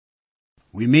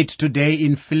We meet today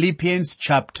in Philippians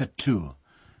chapter 2.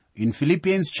 In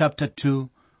Philippians chapter 2,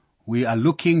 we are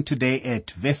looking today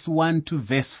at verse 1 to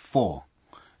verse 4.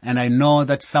 And I know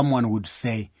that someone would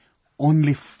say,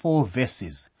 only 4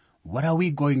 verses. What are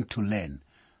we going to learn?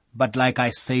 But like I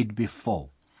said before,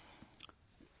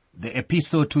 the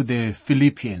epistle to the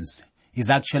Philippians is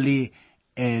actually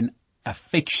an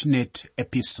affectionate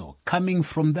epistle coming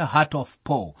from the heart of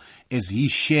Paul as he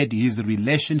shared his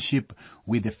relationship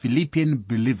with the Philippian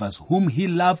believers whom he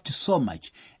loved so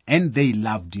much, and they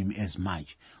loved him as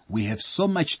much. We have so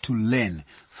much to learn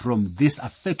from this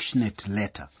affectionate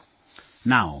letter.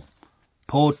 Now,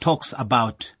 Paul talks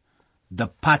about the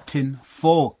pattern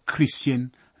for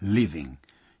Christian living.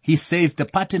 He says the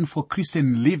pattern for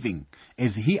Christian living,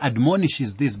 as he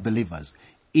admonishes these believers,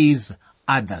 is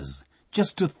others.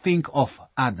 Just to think of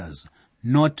others,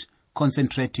 not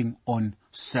concentrating on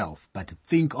self, but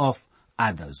think of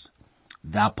others.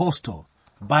 The apostle,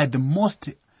 by the most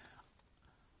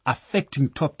affecting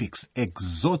topics,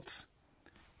 exhorts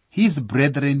his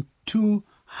brethren to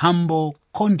humble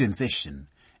condescension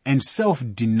and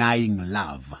self-denying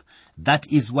love. That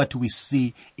is what we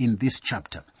see in this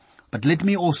chapter. But let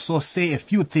me also say a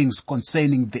few things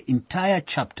concerning the entire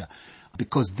chapter,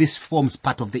 because this forms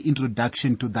part of the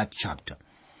introduction to that chapter.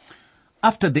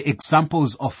 After the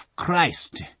examples of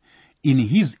Christ in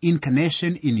his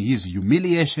incarnation, in his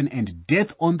humiliation and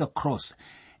death on the cross,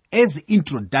 as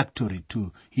introductory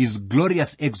to his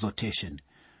glorious exhortation,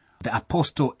 the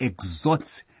apostle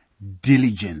exhorts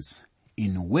diligence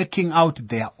in working out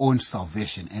their own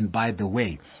salvation. And by the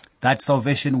way, that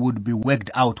salvation would be worked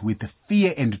out with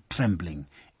fear and trembling,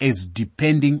 as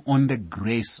depending on the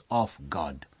grace of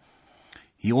God.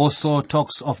 He also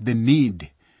talks of the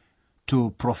need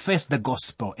to profess the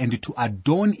gospel and to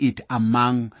adorn it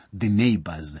among the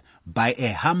neighbors by a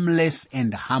harmless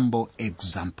and humble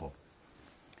example,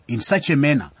 in such a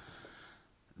manner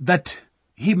that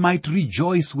he might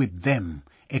rejoice with them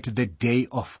at the day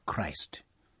of Christ,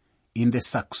 in the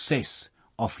success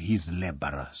of his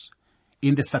laborers,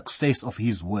 in the success of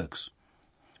his works.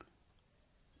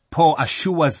 Paul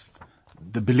assures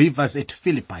the believers at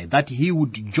Philippi that he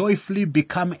would joyfully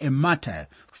become a martyr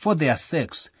for their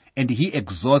sakes, and he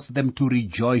exhorts them to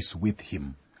rejoice with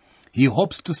him. He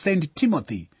hopes to send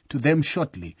Timothy to them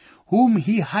shortly, whom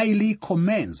he highly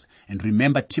commends. And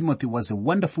remember, Timothy was a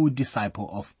wonderful disciple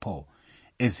of Paul,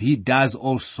 as he does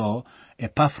also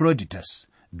Epaphroditus,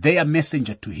 their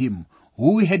messenger to him,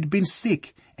 who had been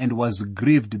sick and was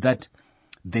grieved that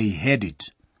they had it,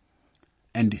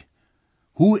 and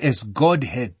who, as God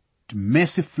had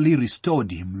mercifully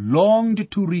restored him,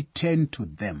 longed to return to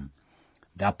them.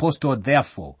 The apostle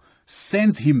therefore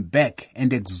sends him back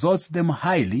and exhorts them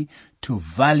highly to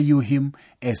value him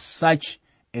as such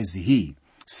as he,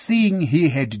 seeing he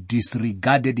had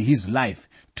disregarded his life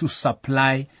to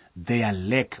supply their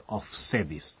lack of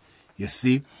service. You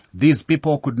see, these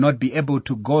people could not be able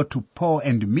to go to Paul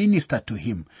and minister to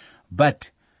him,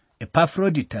 but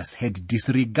Epaphroditus had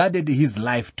disregarded his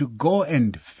life to go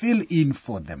and fill in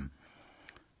for them.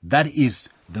 That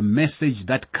is the message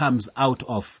that comes out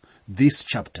of this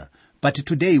chapter. But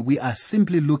today we are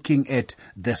simply looking at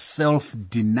the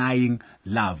self-denying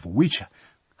love, which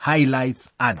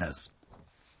highlights others.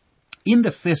 In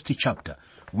the first chapter,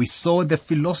 we saw the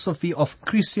philosophy of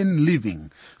Christian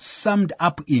living summed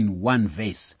up in one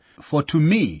verse. For to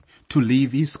me, to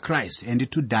live is Christ,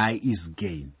 and to die is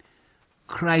gain.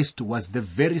 Christ was the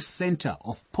very center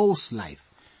of Paul's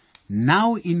life.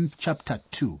 Now in chapter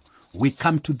 2, we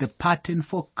come to the pattern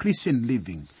for Christian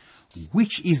living,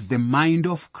 which is the mind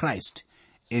of Christ,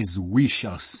 as we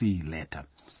shall see later.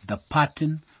 The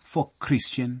pattern for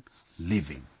Christian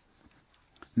living.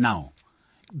 Now,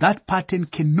 that pattern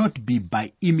cannot be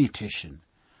by imitation.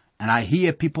 And I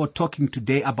hear people talking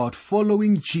today about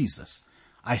following Jesus.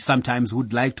 I sometimes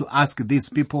would like to ask these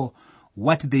people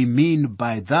what they mean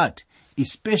by that,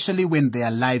 especially when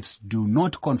their lives do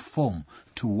not conform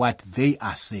to what they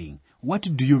are saying.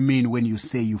 What do you mean when you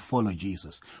say you follow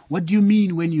Jesus? What do you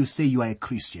mean when you say you are a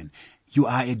Christian? You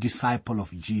are a disciple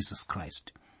of Jesus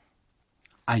Christ.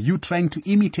 Are you trying to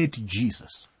imitate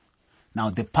Jesus? Now,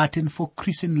 the pattern for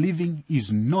Christian living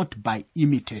is not by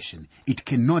imitation. It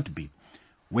cannot be.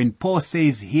 When Paul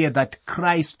says here that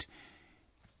Christ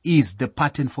is the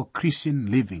pattern for Christian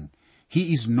living,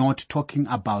 he is not talking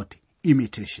about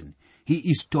imitation. He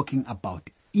is talking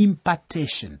about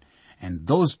impartation. And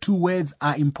those two words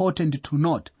are important to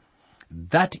note.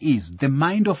 That is, the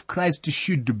mind of Christ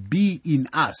should be in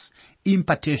us,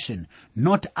 impartation,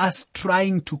 not us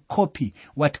trying to copy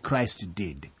what Christ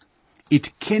did.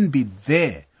 It can be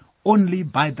there only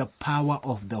by the power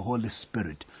of the Holy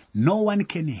Spirit. No one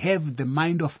can have the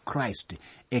mind of Christ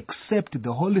except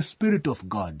the Holy Spirit of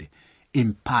God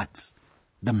imparts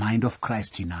the mind of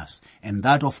Christ in us. And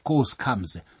that, of course,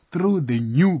 comes through the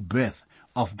new birth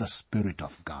of the Spirit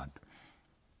of God.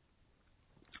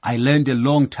 I learned a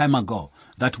long time ago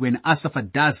that when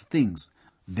Asafa does things,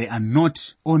 they are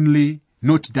not only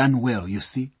not done well, you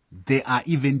see, they are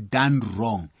even done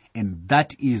wrong. And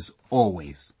that is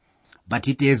always. But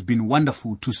it has been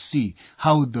wonderful to see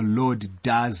how the Lord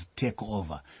does take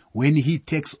over. When He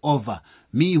takes over,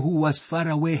 me who was far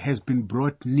away has been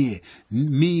brought near.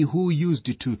 Me who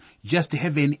used to just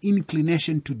have an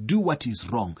inclination to do what is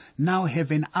wrong, now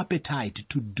have an appetite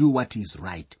to do what is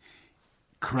right.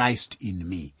 Christ in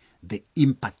me, the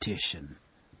impartation.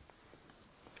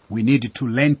 We need to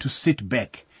learn to sit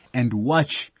back and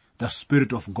watch the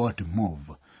Spirit of God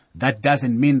move. That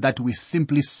doesn't mean that we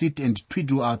simply sit and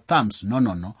twiddle our thumbs.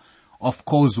 No. Of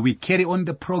course, we carry on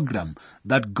the program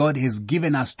that God has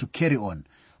given us to carry on.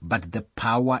 But the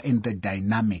power and the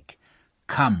dynamic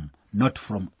come not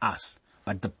from us,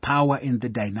 but the power and the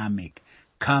dynamic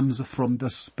comes from the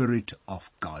Spirit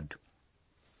of God.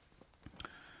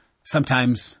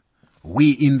 Sometimes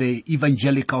we in the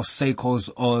evangelical circles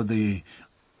or the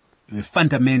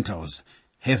fundamentals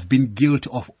have been guilty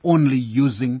of only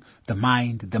using the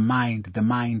mind,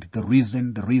 the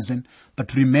reason.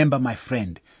 But remember, my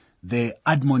friend, the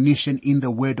admonition in the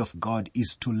Word of God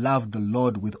is to love the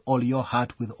Lord with all your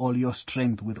heart, with all your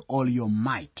strength, with all your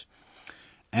might.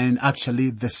 And actually,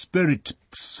 the Spirit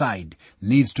side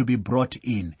needs to be brought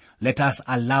in. Let us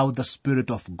allow the Spirit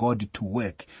of God to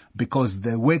work, because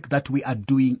the work that we are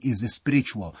doing is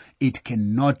spiritual. It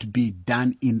cannot be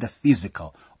done in the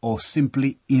physical or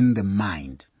simply in the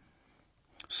mind.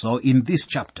 So in this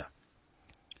chapter,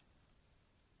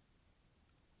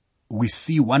 we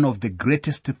see one of the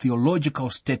greatest theological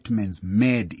statements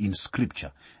made in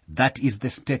Scripture. That is the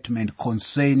statement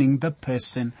concerning the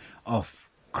person of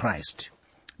Christ.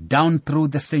 Down through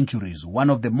the centuries, one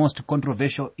of the most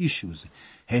controversial issues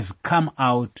has come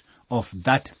out of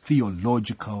that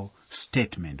theological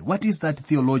statement. What is that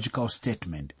theological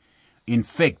statement? In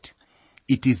fact,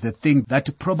 it is the thing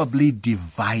that probably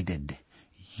divided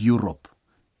Europe.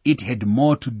 It had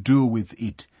more to do with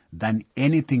it than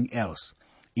anything else.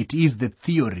 It is the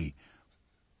theory.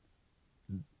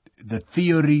 The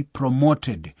theory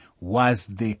promoted was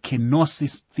the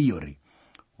kenosis theory,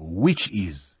 which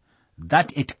is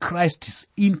that at Christ's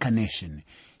incarnation,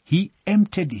 He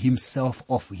emptied Himself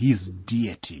of His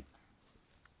deity.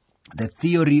 The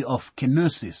theory of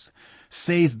kenosis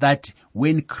says that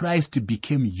when Christ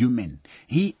became human,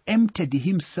 He emptied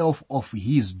Himself of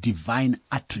His divine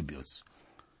attributes.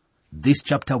 This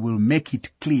chapter will make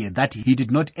it clear that He did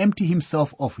not empty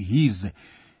Himself of His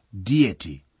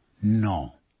deity.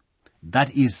 No.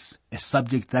 That is a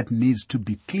subject that needs to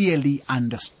be clearly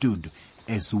understood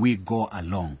as we go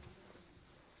along.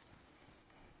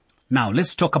 Now,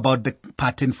 let's talk about the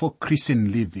pattern for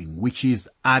Christian living, which is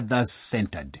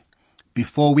others-centered.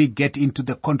 Before we get into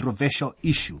the controversial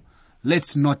issue,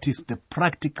 let's notice the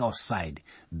practical side.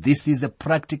 This is a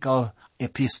practical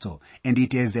epistle, and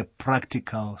it has a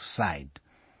practical side.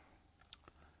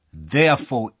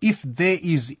 Therefore, if there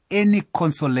is any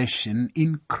consolation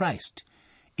in Christ,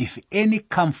 if any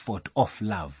comfort of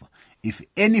love, if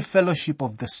any fellowship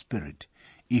of the Spirit,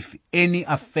 if any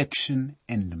affection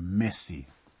and mercy.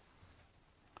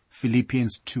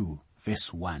 Philippians 2,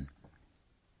 verse 1.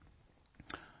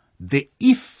 The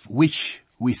if which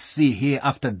we see here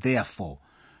after therefore,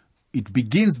 it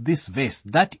begins this verse.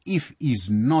 That if is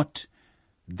not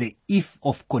the if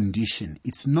of condition.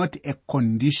 It's not a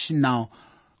conditional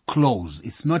clause.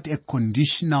 It's not a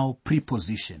conditional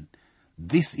preposition.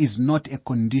 This is not a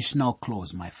conditional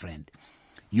clause, my friend.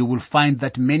 You will find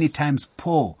that many times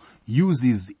Paul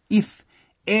uses if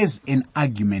as an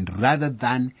argument rather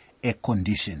than a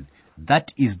condition.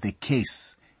 That is the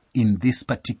case in this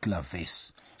particular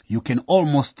verse. You can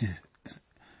almost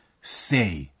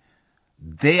say,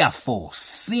 therefore,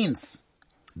 since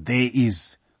there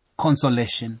is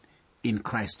consolation in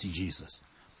Christ Jesus.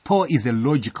 Paul is a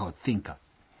logical thinker.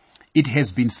 It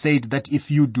has been said that if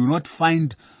you do not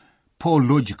find Paul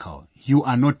logical, you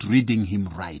are not reading him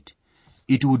right.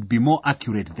 It would be more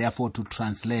accurate, therefore, to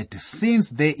translate, since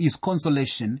there is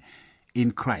consolation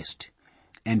in Christ,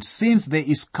 and since there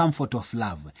is comfort of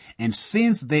love, and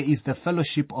since there is the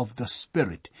fellowship of the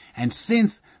Spirit, and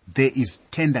since there is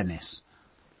tenderness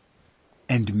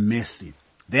and mercy.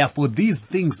 Therefore, these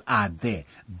things are there.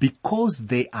 Because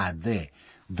they are there,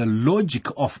 the logic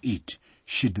of it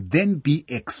should then be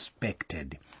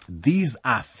expected. These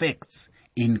are facts,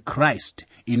 in Christ,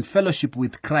 in fellowship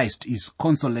with Christ, is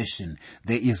consolation.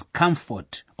 There is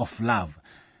comfort of love.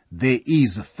 There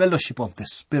is fellowship of the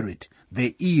Spirit.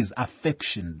 There is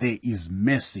affection. There is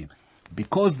mercy.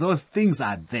 Because those things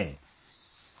are there,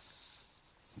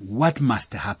 what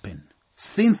must happen?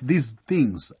 Since these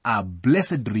things are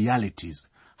blessed realities,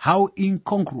 how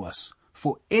incongruous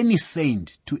for any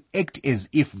saint to act as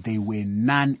if they were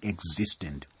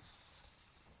non-existent.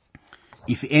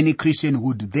 If any Christian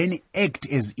would then act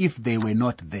as if they were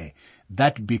not there,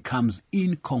 that becomes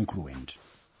incongruent.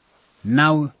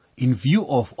 Now, in view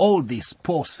of all this,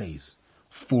 Paul says,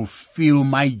 fulfill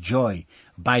my joy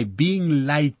by being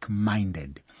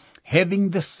like-minded, having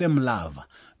the same love,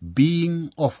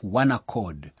 being of one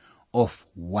accord, of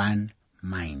one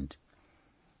mind.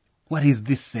 What is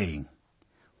this saying?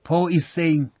 Paul is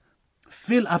saying,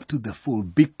 fill up to the full,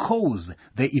 because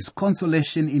there is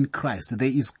consolation in Christ. There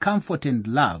is comfort and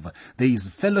love. There is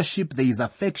fellowship. There is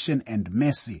affection and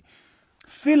mercy.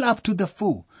 Fill up to the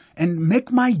full and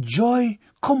make my joy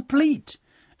complete.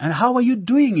 And how are you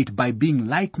doing it? By being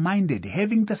like-minded,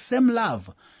 having the same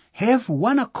love, have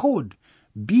one accord,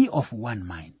 be of one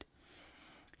mind.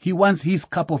 He wants his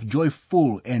cup of joy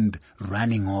full and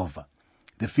running over.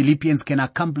 The Philippians can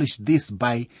accomplish this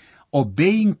by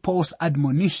obeying Paul's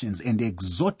admonitions and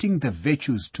exhorting the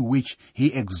virtues to which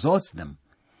he exhorts them.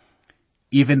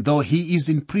 Even though he is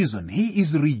in prison, he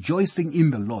is rejoicing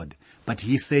in the Lord. But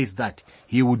he says that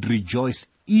he would rejoice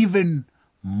even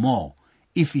more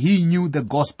if he knew the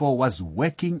gospel was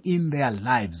working in their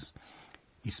lives,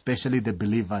 especially the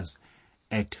believers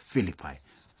at Philippi.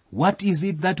 What is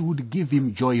it that would give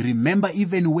him joy? Remember,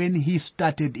 even when he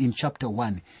started in chapter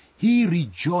 1, he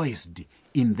rejoiced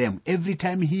in them. Every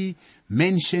time he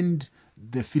mentioned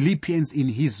the Philippians in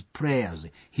his prayers,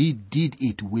 he did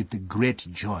it with great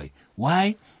joy.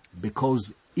 Why?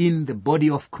 Because in the body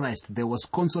of Christ, there was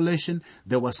consolation,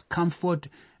 there was comfort,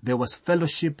 there was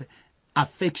fellowship,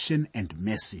 affection, and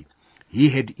mercy. He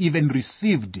had even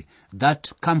received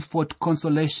that comfort,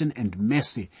 consolation, and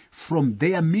mercy from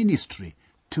their ministry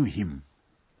to him.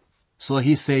 So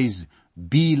he says,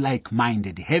 be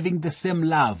like-minded, having the same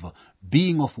love,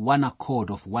 being of one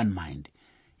accord, of one mind.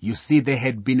 You see, there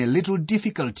had been a little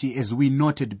difficulty, as we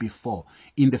noted before,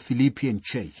 in the Philippian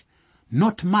church.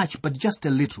 Not much, but just a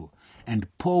little. And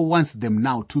Paul wants them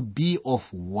now to be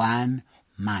of one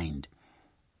mind.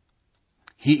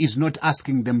 He is not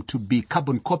asking them to be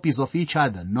carbon copies of each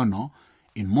other. No.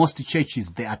 In most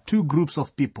churches, there are two groups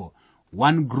of people.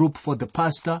 One group for the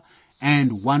pastor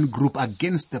and one group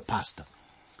against the pastor.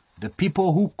 The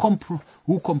people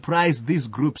who comprise these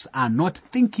groups are not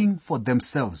thinking for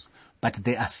themselves, but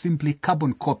they are simply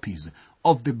carbon copies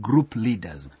of the group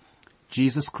leaders.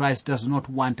 Jesus Christ does not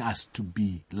want us to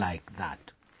be like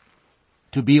that.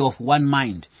 To be of one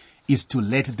mind is to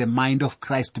let the mind of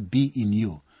Christ be in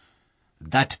you.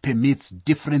 That permits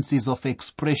differences of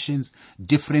expressions,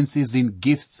 differences in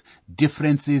gifts,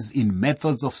 differences in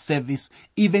methods of service,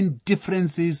 even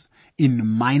differences in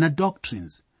minor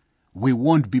doctrines. We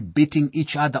won't be beating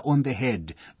each other on the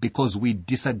head because we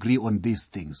disagree on these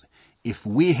things. If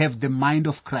we have the mind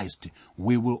of Christ,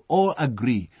 we will all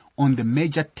agree on the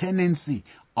major tendency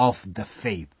of the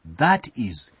faith. That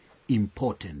is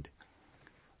important.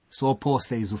 So Paul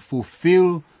says,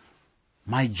 fulfill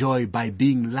my joy by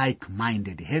being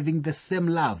like-minded, having the same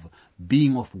love,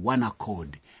 being of one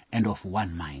accord and of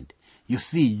one mind. You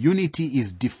see, unity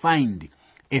is defined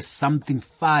as something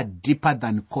far deeper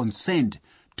than consent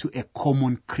to a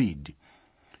common creed.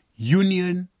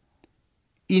 Union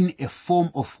in a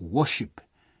form of worship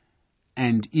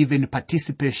and even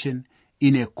participation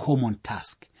in a common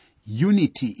task.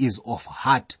 Unity is of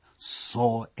heart,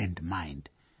 soul, and mind.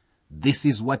 This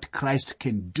is what Christ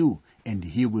can do, and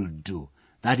he will do.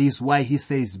 That is why he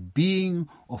says, being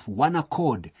of one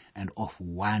accord and of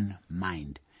one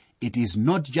mind. It is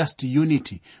not just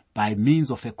unity by means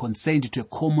of a consent to a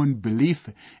common belief,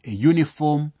 a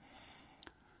uniform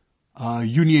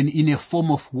union in a form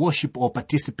of worship or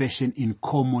participation in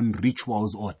common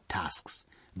rituals or tasks.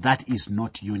 That is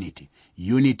not unity.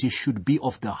 Unity should be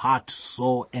of the heart,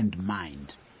 soul, and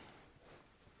mind.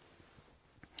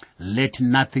 Let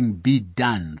nothing be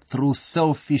done through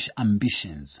selfish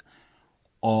ambitions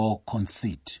or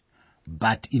conceit,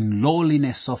 but in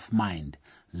lowliness of mind,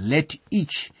 let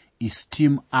each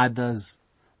esteem others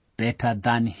better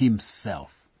than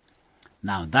himself.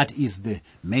 Now, that is the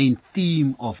main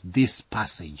theme of this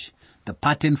passage. The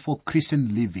pattern for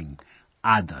Christian living,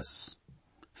 others.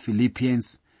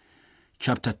 Philippians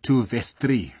chapter 2 verse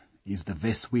 3 is the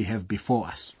verse we have before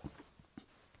us.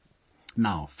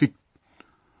 Now,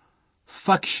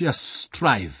 factious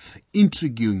strife,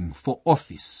 intriguing for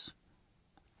office,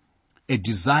 a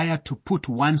desire to put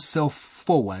oneself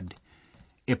forward,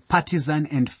 a partisan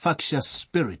and factious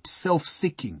spirit,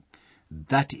 self-seeking,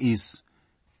 that is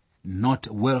not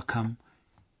welcome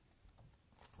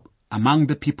among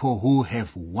the people who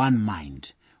have one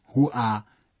mind, who are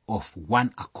of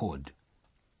one accord.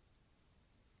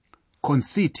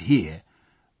 Conceit here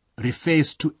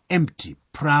refers to empty,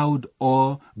 proud,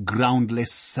 or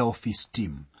groundless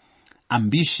self-esteem.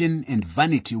 Ambition and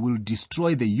vanity will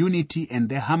destroy the unity and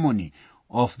the harmony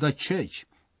of the church.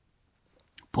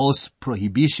 Paul's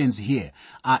prohibitions here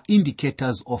are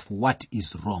indicators of what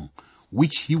is wrong,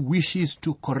 which he wishes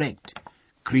to correct.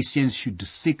 Christians should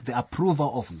seek the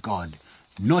approval of God,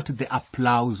 not the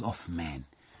applause of man.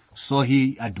 So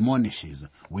he admonishes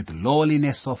with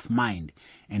lowliness of mind,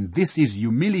 and this is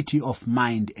humility of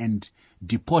mind and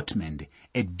deportment,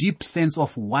 a deep sense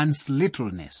of one's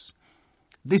littleness.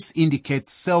 This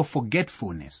indicates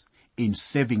self-forgetfulness in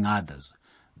serving others,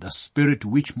 the spirit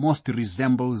which most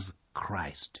resembles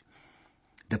Christ.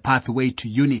 The pathway to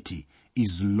unity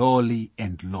is lowly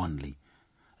and lonely.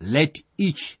 Let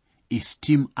each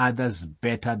esteem others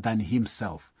better than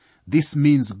himself. This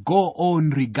means go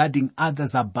on regarding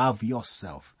others above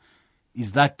yourself.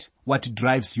 Is that what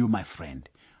drives you, my friend?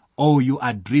 Or you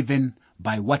are driven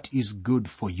by what is good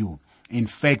for you? In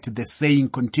fact, the saying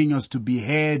continues to be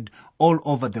heard all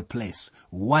over the place.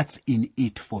 What's in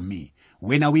it for me?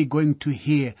 When are we going to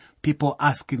hear people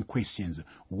asking questions?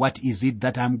 What is it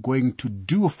that I'm going to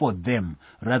do for them,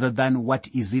 rather than what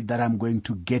is it that I'm going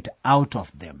to get out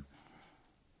of them?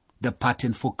 The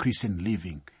pattern for Christian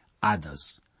living,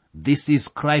 others. This is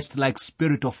Christ-like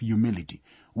spirit of humility,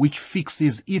 which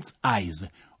fixes its eyes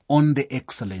on the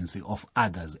excellency of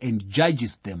others and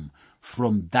judges them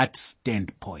from that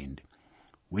standpoint.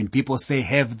 When people say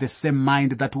have the same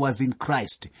mind that was in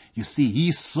Christ, you see,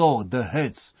 he saw the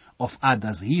hurts of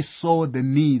others. He saw the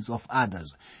needs of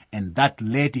others, and that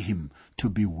led him to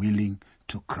be willing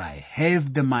to cry.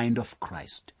 Have the mind of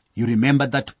Christ. You remember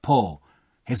that Paul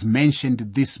has mentioned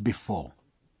this before.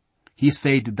 He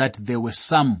said that there were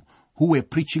some who were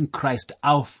preaching Christ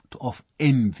out of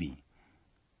envy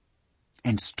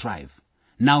and strife.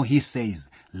 Now he says,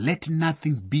 let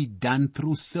nothing be done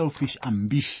through selfish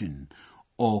ambition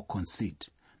or conceit.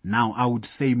 Now I would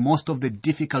say most of the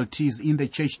difficulties in the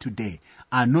church today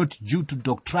are not due to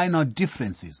doctrinal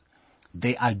differences.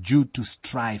 They are due to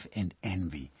strife and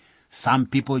envy. Some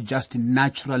people just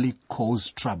naturally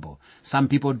cause trouble. Some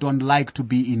people don't like to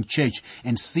be in church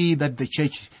and see that the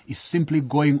church is simply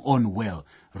going on well.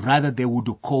 Rather, they would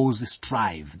cause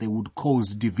strife. They would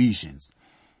cause divisions.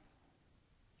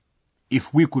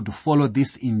 If we could follow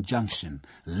this injunction,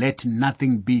 let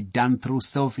nothing be done through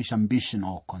selfish ambition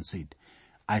or conceit,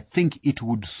 I think it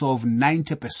would solve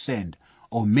 90%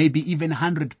 or maybe even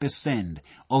 100%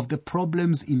 of the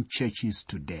problems in churches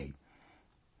today.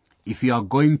 If you are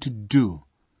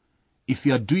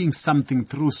doing something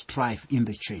through strife in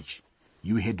the church,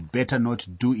 you had better not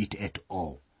do it at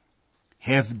all.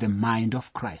 Have the mind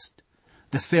of Christ.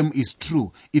 The same is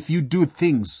true if you do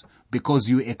things because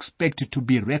you expect to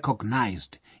be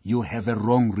recognized. You have a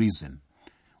wrong reason.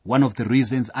 One of the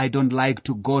reasons I don't like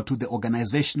to go to the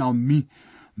organizational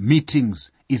meetings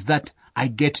is that I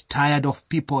get tired of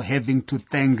people having to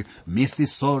thank Mrs.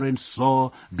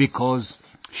 So-and-so because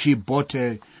she bought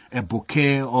a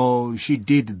bouquet, or she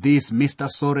did this, Mr.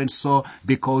 So-and-so,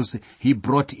 because he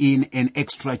brought in an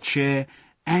extra chair,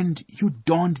 and you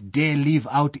don't dare leave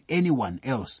out anyone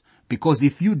else, because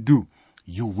if you do,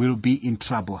 you will be in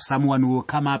trouble. Someone will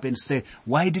come up and say,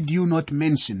 why did you not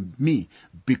mention me?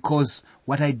 Because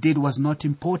what I did was not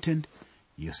important.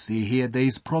 You see here, there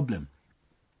is problem.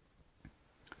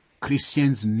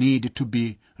 Christians need to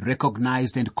be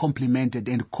recognized and complimented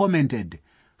and commended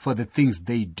for the things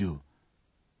they do.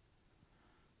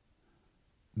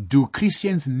 Do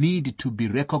Christians need to be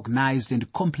recognized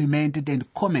and complimented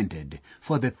and commended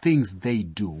for the things they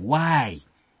do? Why?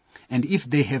 And if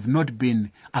they have not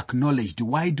been acknowledged,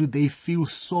 why do they feel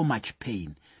so much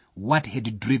pain? What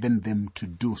had driven them to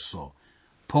do so?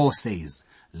 Paul says,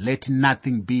 let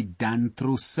nothing be done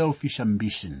through selfish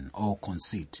ambition or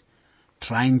conceit,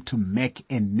 trying to make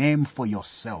a name for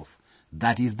yourself.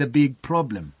 That is the big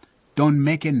problem. Don't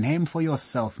make a name for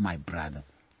yourself, my brother.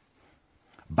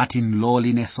 But in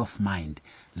lowliness of mind,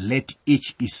 let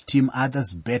each esteem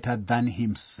others better than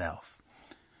himself.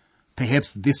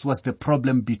 Perhaps this was the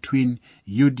problem between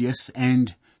Euodias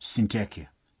and Syntyche.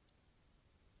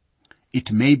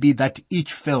 It may be that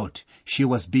each felt she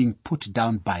was being put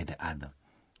down by the other.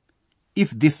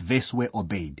 If this verse were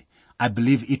obeyed, I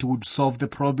believe it would solve the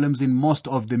problems in most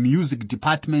of the music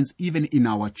departments, even in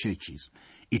our churches.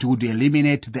 It would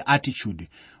eliminate the attitude,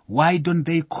 why don't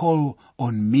they call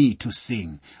on me to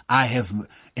sing? I have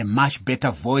a much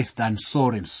better voice than so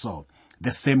and so.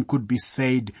 The same could be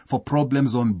said for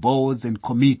problems on boards and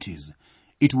committees.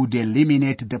 It would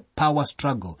eliminate the power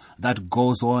struggle that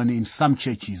goes on in some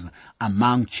churches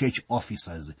among church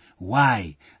officers.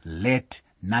 Why? Let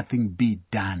nothing be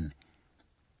done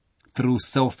through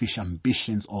selfish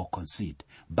ambitions or conceit,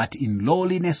 but in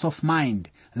lowliness of mind,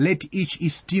 let each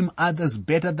esteem others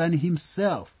better than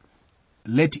himself.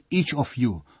 Let each of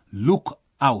you look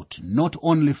out not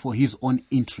only for his own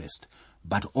interest,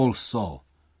 but also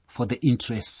for the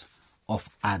interests of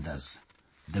others.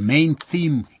 The main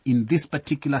theme in this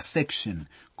particular section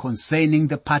concerning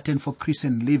the pattern for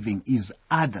Christian living is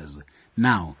others.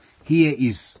 Now, here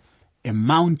is a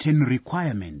mountain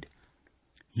requirement.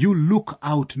 You look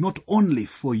out not only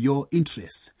for your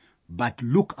interests, but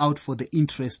look out for the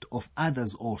interest of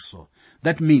others also.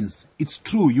 That means it's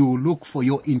true you look for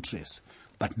your interests,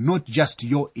 but not just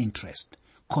your interest.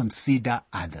 Consider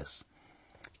others.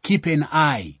 Keep an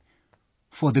eye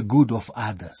for the good of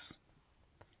others.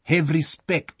 Have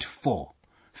respect for,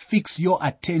 fix your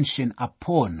attention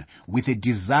upon with a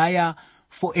desire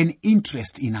for an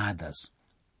interest in others.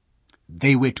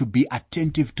 They were to be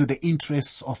attentive to the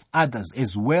interests of others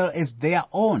as well as their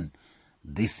own.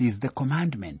 This is the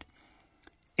commandment.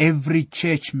 Every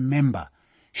church member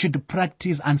should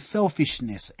practice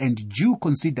unselfishness and due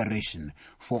consideration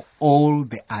for all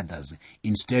the others,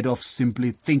 instead of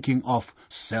simply thinking of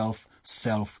self.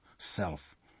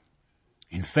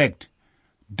 In fact,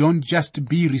 don't just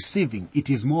be receiving. It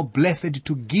is more blessed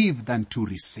to give than to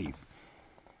receive.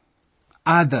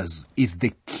 Others is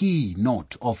the key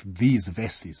note of these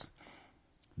verses.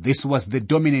 This was the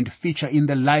dominant feature in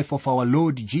the life of our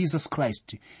Lord Jesus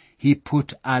Christ. He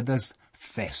put others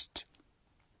first.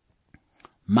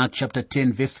 Mark chapter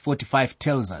 10 verse 45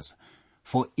 tells us,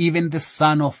 "For even the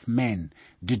Son of Man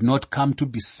did not come to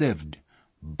be served,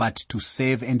 but to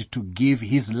save and to give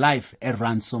his life a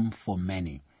ransom for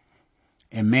many."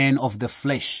 A man of the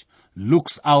flesh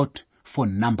looks out for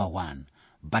number one,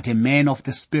 but a man of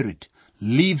the Spirit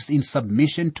lives in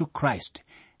submission to Christ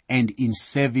and in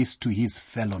service to his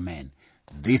fellow men.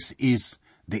 This is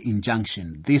the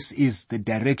injunction. This is the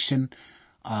direction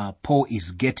Paul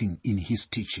is getting in his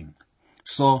teaching.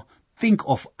 So think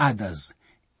of others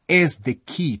as the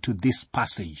key to this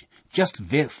passage. Just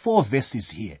 4 verses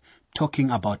here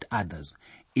talking about others.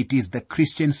 It is the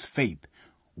Christian's faith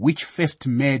which first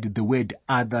made the word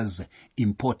others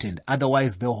important.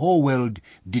 Otherwise, the whole world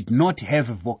did not have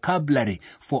a vocabulary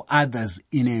for others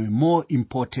in a more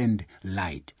important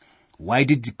light. Why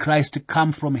did Christ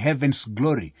come from heaven's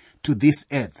glory to this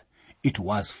earth? It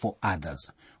was for others.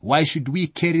 Why should we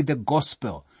carry the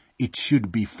gospel? It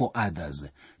should be for others.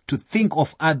 To think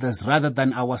of others rather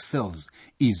than ourselves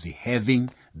is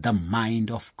having the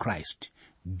mind of Christ.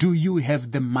 Do you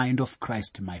have the mind of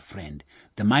Christ, my friend?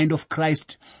 The mind of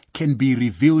Christ can be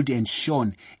revealed and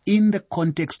shown in the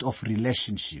context of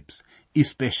relationships,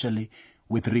 especially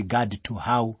with regard to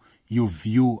how you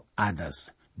view others.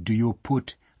 Do you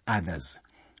put others?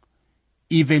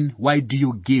 Even why do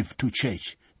you give to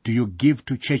church? Do you give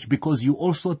to church because you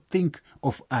also think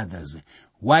of others?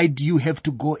 Why do you have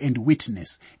to go and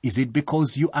witness? Is it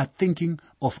because you are thinking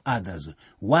of others?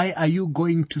 Why are you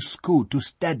going to school to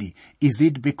study? Is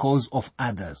it because of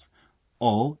others?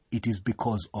 Or it is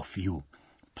because of you?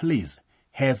 Please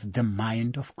have the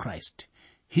mind of Christ.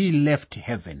 He left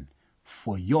heaven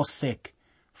for your sake,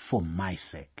 for my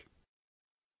sake.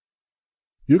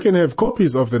 You can have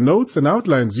copies of the notes and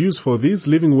outlines used for these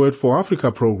Living Word for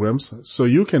Africa programs so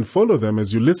you can follow them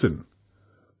as you listen.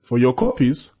 For your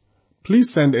copies,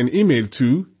 please send an email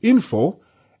to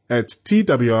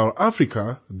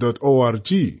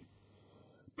info@twrafrica.org.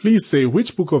 Please say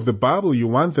which book of the Bible you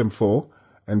want them for,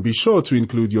 and be sure to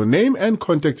include your name and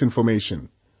contact information.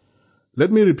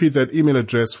 Let me repeat that email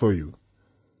address for you.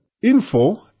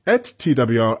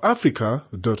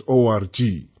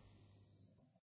 info@twrafrica.org.